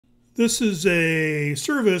This is a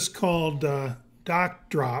service called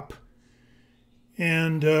DocDrop,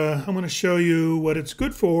 and I'm going to show you what it's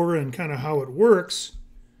good for and kind of how it works.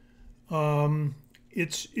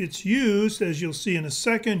 It's used, as you'll see in a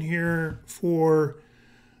second here, for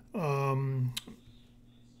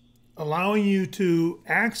allowing you to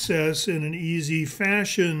access in an easy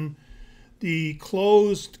fashion the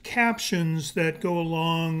closed captions that go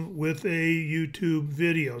along with a YouTube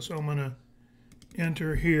video. So I'm going to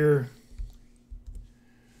enter here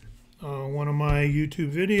one of my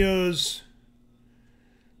YouTube videos,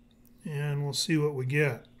 and we'll see what we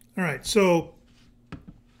get. All right, so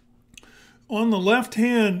on the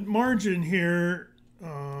left-hand margin here,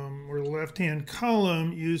 or the left-hand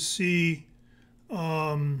column, you see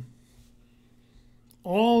all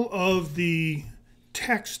of the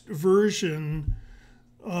text version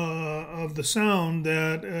of the sound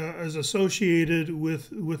that is associated with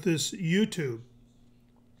this YouTube.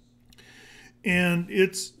 And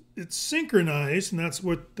it's synchronized, and that's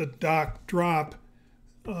what the DocDrop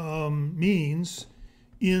means,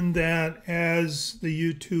 in that as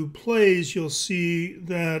the YouTube plays, you'll see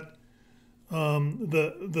that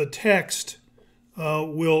the text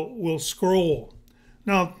will scroll.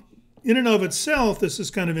 Now, in and of itself, this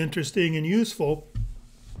is kind of interesting and useful,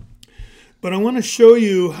 but I want to show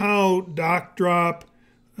you how DocDrop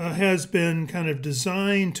has been kind of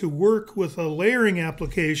designed to work with a layering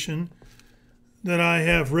application that I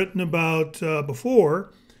have written about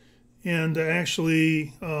before. And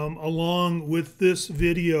actually, along with this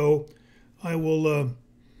video, I will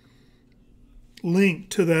link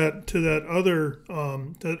to that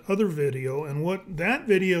other video. And what that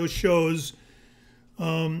video shows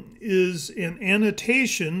is an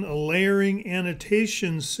annotation, a layering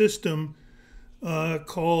annotation system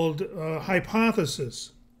called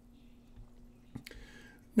Hypothes.is.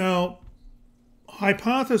 Now,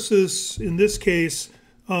 Hypothes in this case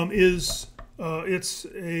is it's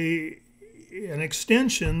an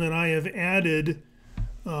extension that I have added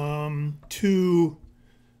to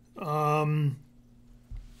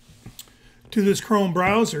this Chrome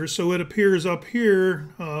browser, so it appears up here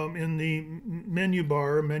in the menu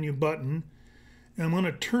bar, menu button, and I'm going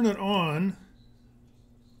to turn it on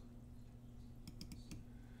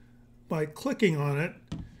by clicking on it,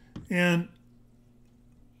 and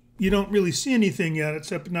you don't really see anything yet,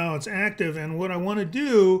 except now it's active. And what I want to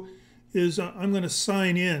do is I'm going to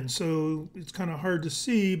sign in. So it's kind of hard to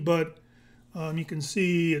see, but you can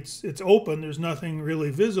see it's open. There's nothing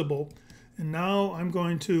really visible. And now I'm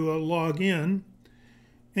going to log in.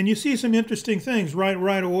 And you see some interesting things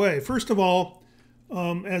right away. First of all,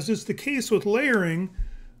 as is the case with layering,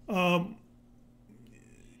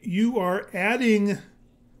 you are adding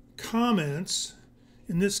comments,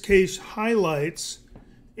 in this case highlights,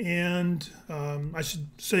 and I should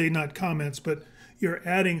say not comments, but you're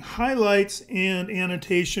adding highlights and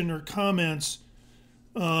annotation or comments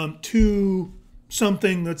to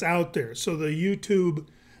something that's out there. So the YouTube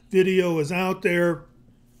video is out there.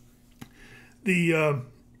 The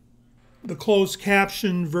closed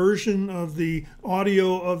caption version of the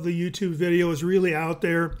audio of the YouTube video is really out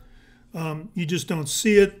there. You just don't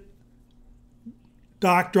see it.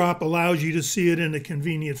 DocDrop allows you to see it in a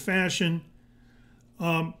convenient fashion.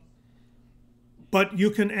 But you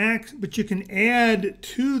can add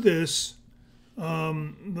to this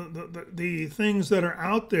the things that are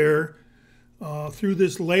out there through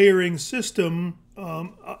this layering system,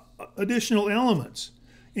 additional elements.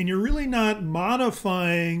 And you're really not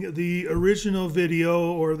modifying the original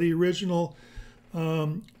video or the original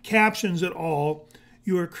captions at all.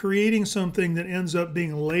 You are creating something that ends up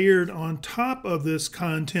being layered on top of this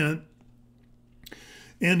content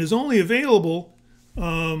and is only available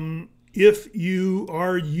if you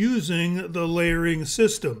are using the layering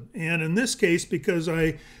system. And in this case, because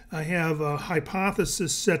I have a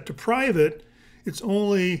Hypothes set to private, it's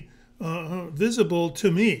only visible to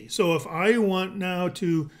me. So if I want now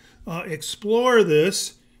to explore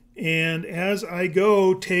this, and as I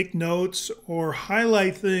go take notes or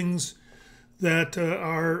highlight things that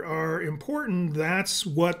are important, that's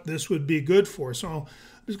what this would be good for. So I'm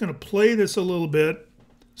just going to play this a little bit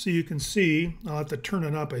so you can see. I'll have to turn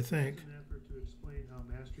it up, I think. An effort to explain how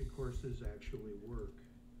mastery courses actually work.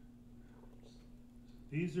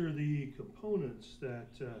 These are the components that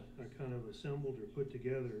I kind of assembled or put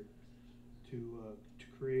together to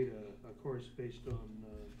create a course based on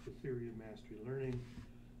the theory of mastery learning.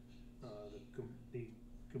 The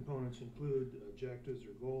components include objectives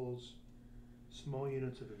or goals, small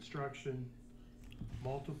units of instruction,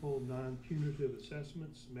 multiple non-punitive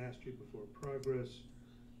assessments, mastery before progress,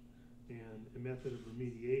 and a method of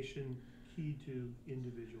remediation, key to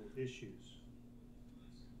individual issues.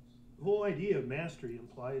 The whole idea of mastery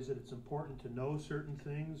implies that it's important to know certain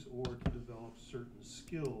things or to develop certain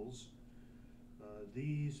skills.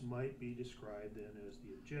 These might be described then as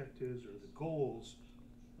the objectives or the goals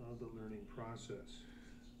of the learning process.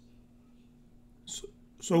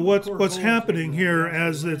 So what's happening here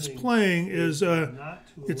as it's playing is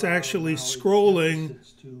it's actually scrolling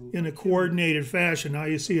in a coordinated fashion. Now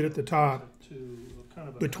you see it at the top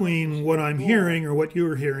between what I'm hearing, or what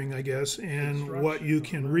you're hearing, I guess, and what you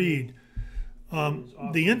can read.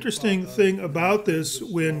 The interesting thing about this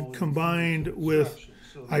when combined with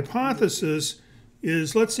hypothesis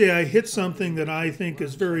is, let's say I hit something that I think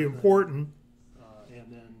is very important.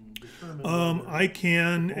 I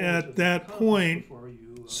can at that point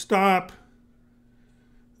stop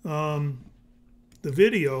the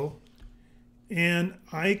video, and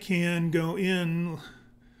I can go in.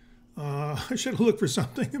 I should have looked for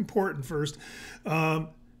something important first, and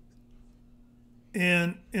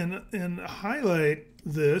highlight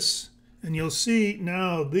this, and you'll see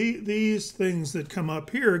now these things that come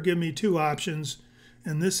up here give me two options,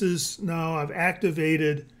 and this is now I've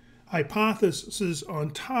activated hypothesis on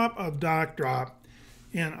top of DocDrop,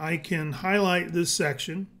 and I can highlight this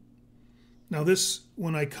section. Now this,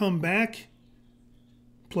 when I come back,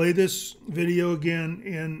 play this video again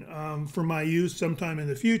in for my use sometime in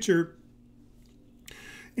the future,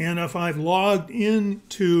 and if I've logged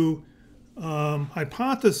into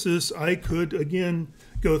hypothesis, I could again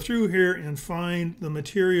go through here and find the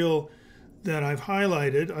material that I've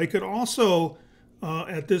highlighted. I could also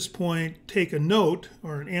at this point take a note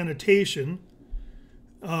or an annotation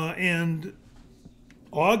and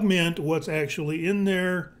augment what's actually in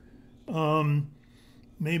there,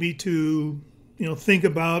 maybe to think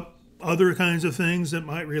about other kinds of things that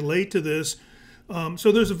might relate to this.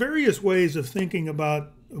 So there's various ways of thinking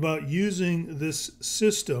about using this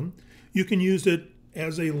system. You can use it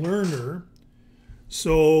as a learner.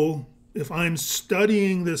 So if I'm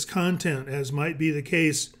studying this content, as might be the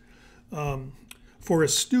case for a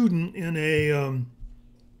student in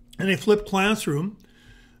a flipped classroom,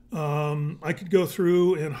 I could go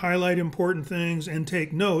through and highlight important things and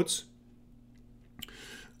take notes.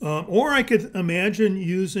 Or I could imagine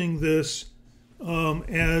using this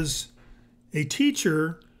as a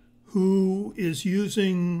teacher who is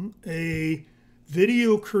using a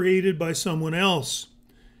video created by someone else.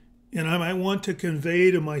 And I might want to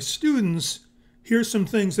convey to my students, here's some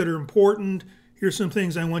things that are important, here's some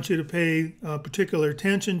things I want you to pay particular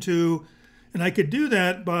attention to. And I could do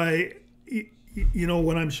that by,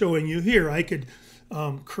 what I'm showing you here. I could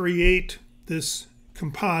create this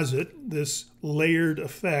composite, this layered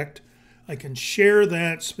effect. I can share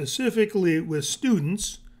that specifically with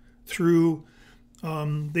students through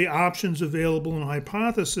the options available in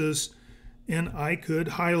Hypothesis, and I could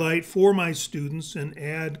highlight for my students and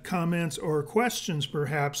add comments or questions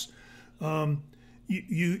perhaps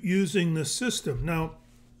using the system. Now,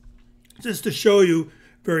 just to show you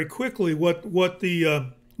very quickly what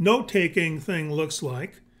the note-taking thing looks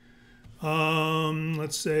like,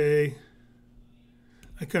 let's say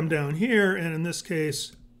I come down here, and in this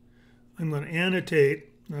case, I'm going to annotate.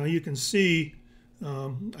 Now you can see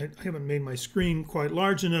I haven't made my screen quite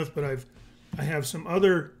large enough, but I have some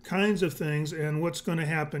other kinds of things, and what's going to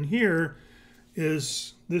happen here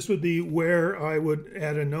is this would be where I would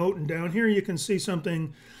add a note, and down here you can see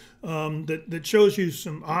something that shows you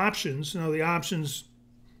some options. Now the options,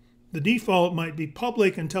 the default might be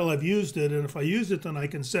public until I've used it, and if I use it, then I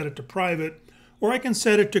can set it to private, or I can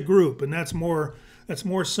set it to group, and that's more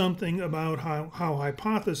something about how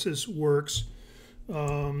Hypothesis works.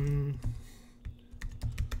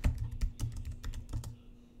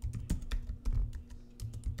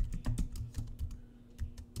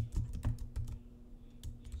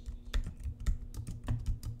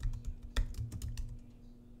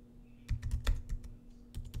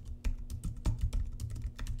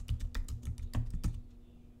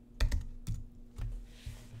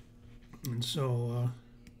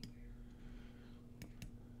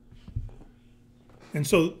 And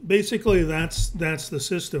so basically that's the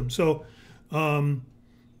system. So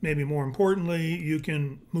maybe more importantly, you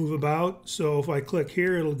can move about. So if I click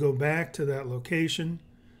here, it'll go back to that location,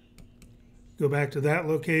 go back to that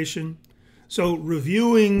location. So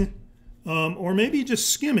reviewing or maybe just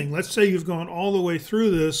skimming. Let's say you've gone all the way through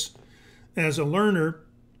this as a learner,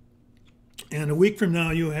 and a week from now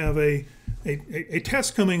you have a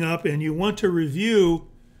test coming up, and you want to review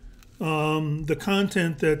the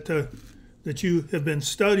content that you have been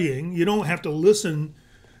studying. You don't have to listen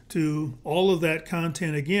to all of that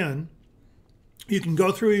content again. you can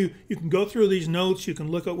go through these notes, you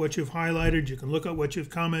can look at what you've highlighted, you can look at what you've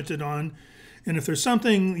commented on, and if there's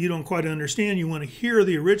something you don't quite understand, you want to hear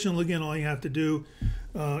the original again, all you have to do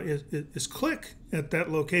is click at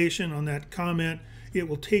that location on that comment. It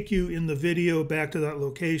will take you in the video back to that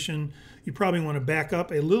location. You probably want to back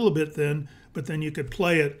up a little bit then, but then you could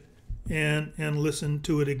play it and listen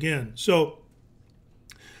to it again. So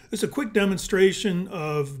it's a quick demonstration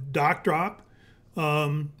of DocDrop.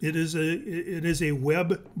 It is a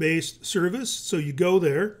web-based service, so you go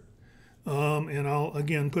there, and I'll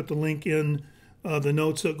again put the link in the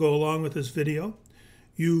notes that go along with this video.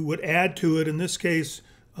 You would add to it, in this case,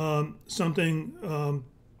 something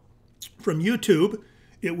from YouTube.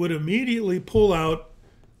 It would immediately pull out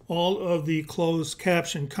all of the closed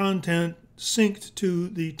caption content synced to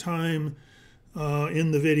the time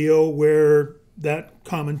in the video where that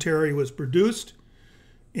commentary was produced.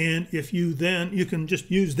 And if you can just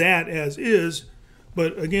use that as is,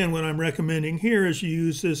 but again, what I'm recommending here is you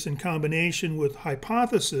use this in combination with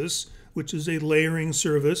Hypothes.is, which is a layering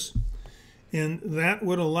service, and that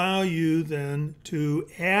would allow you then to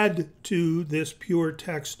add to this pure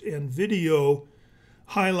text and video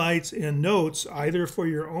highlights and notes, either for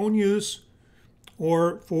your own use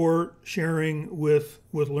or for sharing with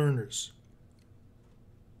learners.